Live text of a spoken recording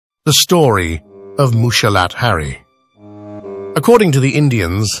The story of Muchalat Harry. According to the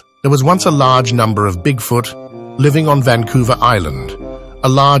Indians, there was once a large number of Bigfoot living on Vancouver Island, a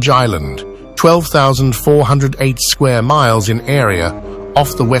large island, 12,408 square miles in area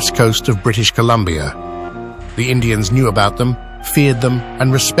off the west coast of British Columbia. The Indians knew about them, feared them,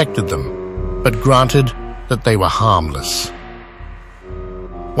 and respected them, but granted that they were harmless.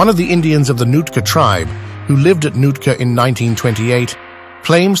 One of the Indians of the Nootka tribe, who lived at Nootka in 1928,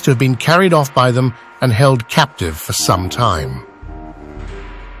 claims to have been carried off by them and held captive for some time.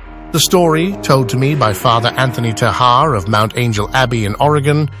 The story, told to me by Father Anthony Tahar of Mount Angel Abbey in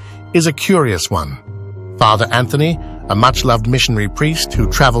Oregon, is a curious one. Father Anthony, a much-loved missionary priest who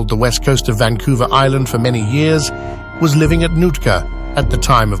traveled the west coast of Vancouver Island for many years, was living at Nootka at the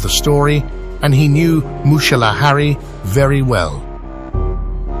time of the story, and he knew Muchalat Harry very well.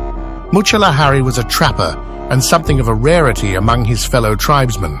 Muchalat Harry was a trapper and something of a rarity among his fellow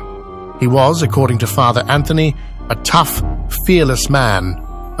tribesmen. He was, according to Father Anthony, a tough, fearless man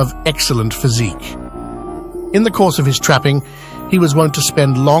of excellent physique. In the course of his trapping, he was wont to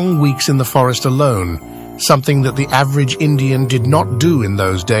spend long weeks in the forest alone, something that the average Indian did not do in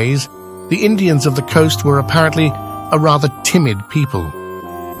those days. The Indians of the coast were apparently a rather timid people,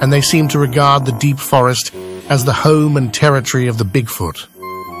 and they seemed to regard the deep forest as the home and territory of the Bigfoot.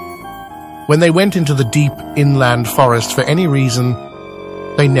 When they went into the deep inland forest for any reason,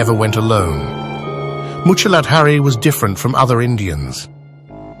 they never went alone. Muchalat Harry was different from other Indians.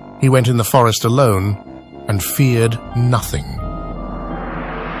 He went in the forest alone and feared nothing.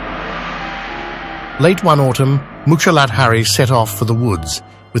 Late one autumn, Muchalat Harry set off for the woods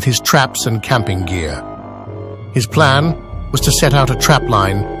with his traps and camping gear. His plan was to set out a trap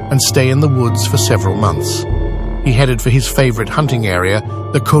line and stay in the woods for several months. He headed for his favorite hunting area,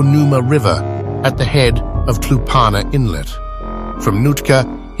 the Conuma River, at the head of Klupana Inlet. From Nootka,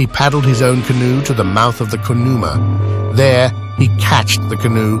 he paddled his own canoe to the mouth of the Conuma. There, he cached the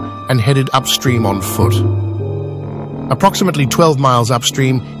canoe and headed upstream on foot. Approximately 12 miles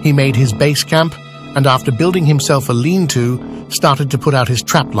upstream, he made his base camp, and after building himself a lean-to, started to put out his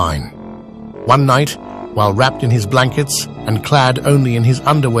trap line. One night, while wrapped in his blankets and clad only in his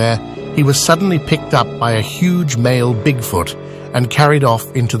underwear, he was suddenly picked up by a huge male Bigfoot and carried off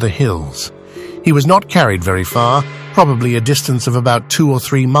into the hills. He was not carried very far, probably a distance of about 2 or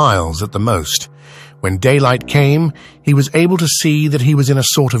 3 miles at the most. When daylight came, he was able to see that he was in a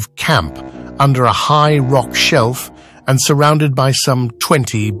sort of camp under a high rock shelf and surrounded by some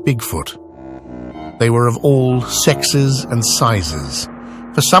 20 Bigfoot. They were of all sexes and sizes.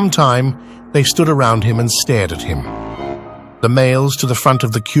 For some time, they stood around him and stared at him. The males to the front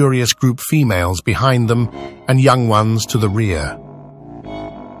of the curious group, females behind them, and young ones to the rear.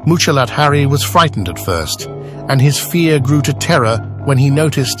 Muchalat Harry was frightened at first, and his fear grew to terror when he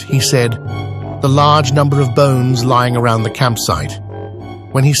noticed, he said, the large number of bones lying around the campsite.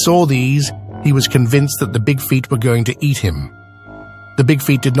 When he saw these, he was convinced that the big feet were going to eat him. The big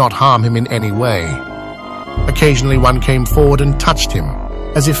feet did not harm him in any way. Occasionally one came forward and touched him,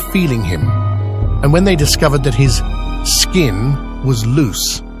 as if feeling him, and when they discovered that his skin was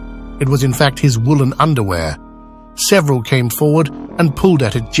loose, it was in fact his woolen underwear, several came forward and pulled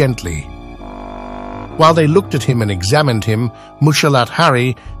at it gently. While they looked at him and examined him, Muchalat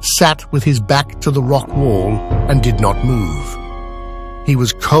Harry sat with his back to the rock wall and did not move. He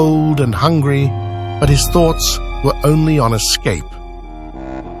was cold and hungry, but his thoughts were only on escape.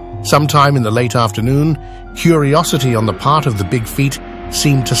 Sometime in the late afternoon, curiosity on the part of the big feet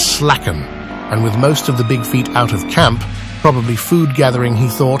seemed to slacken, and with most of the big feet out of camp, probably food gathering, he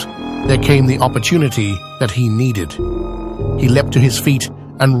thought, there came the opportunity that he needed. He leapt to his feet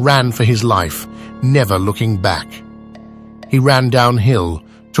and ran for his life, never looking back. He ran downhill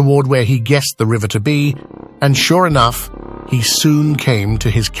toward where he guessed the river to be, and sure enough, he soon came to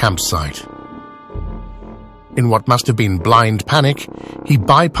his campsite. In what must have been blind panic, he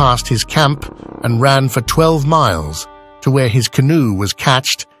bypassed his camp and ran for 12 miles to where his canoe was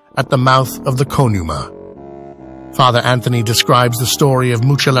cached at the mouth of the Conuma. Father Anthony describes the story of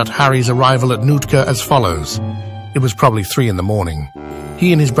Muchalat Harry's arrival at Nootka as follows. It was probably 3 in the morning.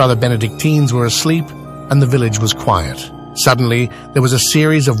 He and his brother Benedictines were asleep, and the village was quiet. Suddenly, there was a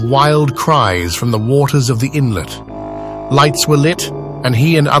series of wild cries from the waters of the inlet. Lights were lit, and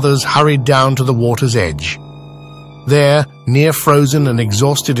he and others hurried down to the water's edge. There, near frozen and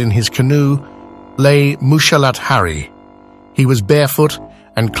exhausted in his canoe, lay Muchalat Harry. He was barefoot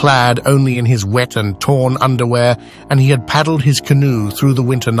and clad only in his wet and torn underwear, and he had paddled his canoe through the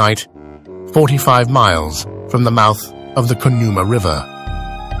winter night, 45 miles from the mouth of the Conuma River.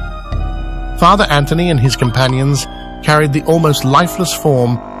 Father Anthony and his companions carried the almost lifeless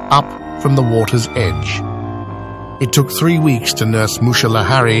form up from the water's edge. It took 3 weeks to nurse Muchalat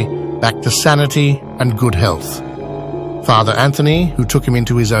Harry back to sanity and good health. Father Anthony, who took him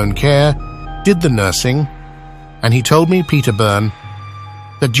into his own care, did the nursing, and he told me, Peter Byrne,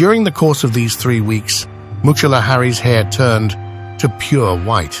 that during the course of these 3 weeks, Muchalat Harry's hair turned to pure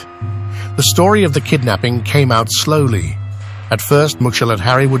white. The story of the kidnapping came out slowly. At first, Muchalat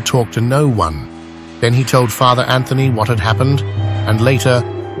Harry would talk to no one. Then he told Father Anthony what had happened, and later,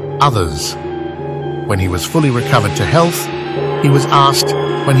 others. When he was fully recovered to health, he was asked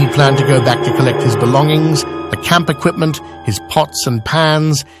when he planned to go back to collect his belongings, the camp equipment, his pots and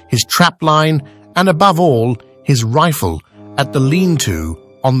pans, his trap line, and above all, his rifle at the lean-to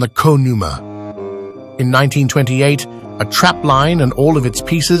on the Konuma. In 1928, a trap line and all of its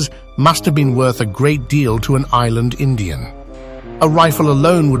pieces must have been worth a great deal to an island Indian. A rifle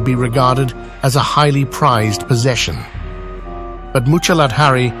alone would be regarded as a highly prized possession. But Muchalat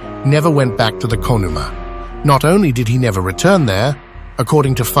Harry never went back to the Konuma. Not only did he never return there,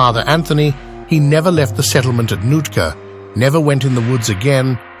 according to Father Anthony, he never left the settlement at Nootka, never went in the woods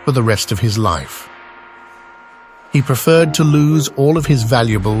again for the rest of his life. He preferred to lose all of his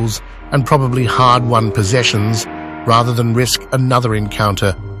valuables and probably hard-won possessions rather than risk another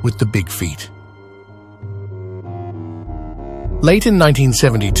encounter with the big feet. Late in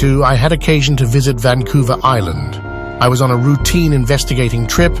 1972, I had occasion to visit Vancouver Island. I was on a routine investigating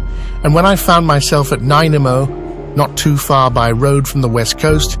trip, and when I found myself at Nanaimo, not too far by road from the west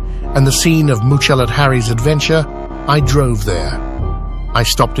coast, and the scene of Muchalat Harry's adventure, I drove there. I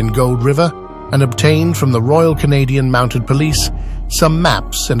stopped in Gold River and obtained from the Royal Canadian Mounted Police some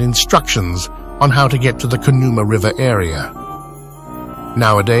maps and instructions on how to get to the Konuma River area.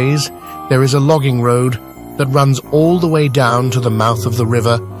 Nowadays, there is a logging road that runs all the way down to the mouth of the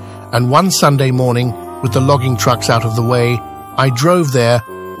river, and one Sunday morning, with the logging trucks out of the way, I drove there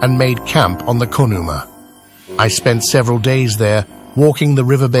and made camp on the Konuma. I spent several days there, walking the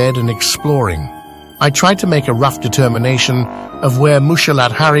riverbed and exploring. I tried to make a rough determination of where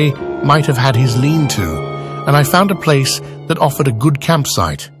Muchalat Harry might have had his lean-to, and I found a place that offered a good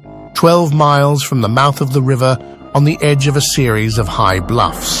campsite, 12 miles from the mouth of the river on the edge of a series of high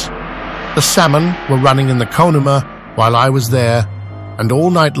bluffs. The salmon were running in the Konuma while I was there, and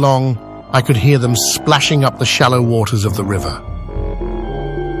all night long I could hear them splashing up the shallow waters of the river.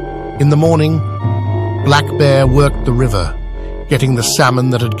 In the morning, Black Bear worked the river, getting the salmon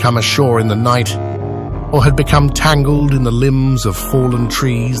that had come ashore in the night or had become tangled in the limbs of fallen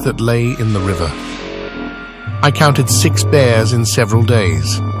trees that lay in the river. I counted 6 bears in several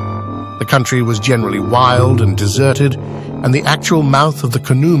days. The country was generally wild and deserted, and the actual mouth of the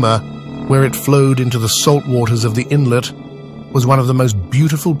Konuma, where it flowed into the salt waters of the inlet, was one of the most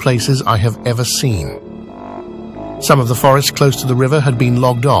beautiful places I have ever seen. Some of the forest close to the river had been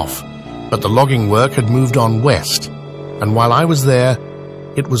logged off, but the logging work had moved on west, and while I was there,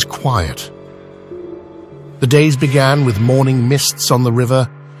 it was quiet. The days began with morning mists on the river,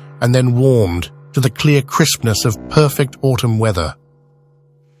 and then warmed to the clear crispness of perfect autumn weather.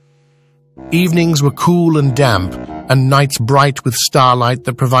 Evenings were cool and damp, and nights bright with starlight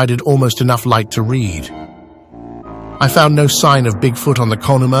that provided almost enough light to read. I found no sign of Bigfoot on the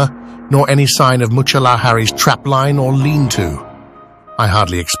Konuma, nor any sign of Muchalat Harry's trapline or lean-to. I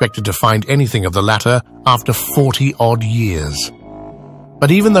hardly expected to find anything of the latter after 40-odd years.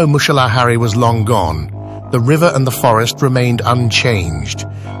 But even though Muchalat Harry was long gone, the river and the forest remained unchanged.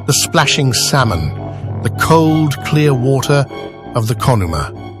 The splashing salmon, the cold, clear water of the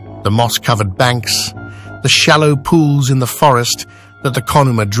Konuma, the moss-covered banks, the shallow pools in the forest that the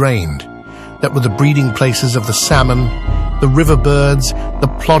Konuma drained, that were the breeding places of the salmon, the river birds,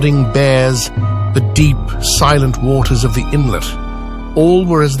 the plodding bears, the deep, silent waters of the inlet, all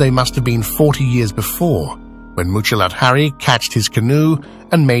were as they must have been 40 years before, when Muchalat Harry catched his canoe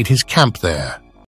and made his camp there.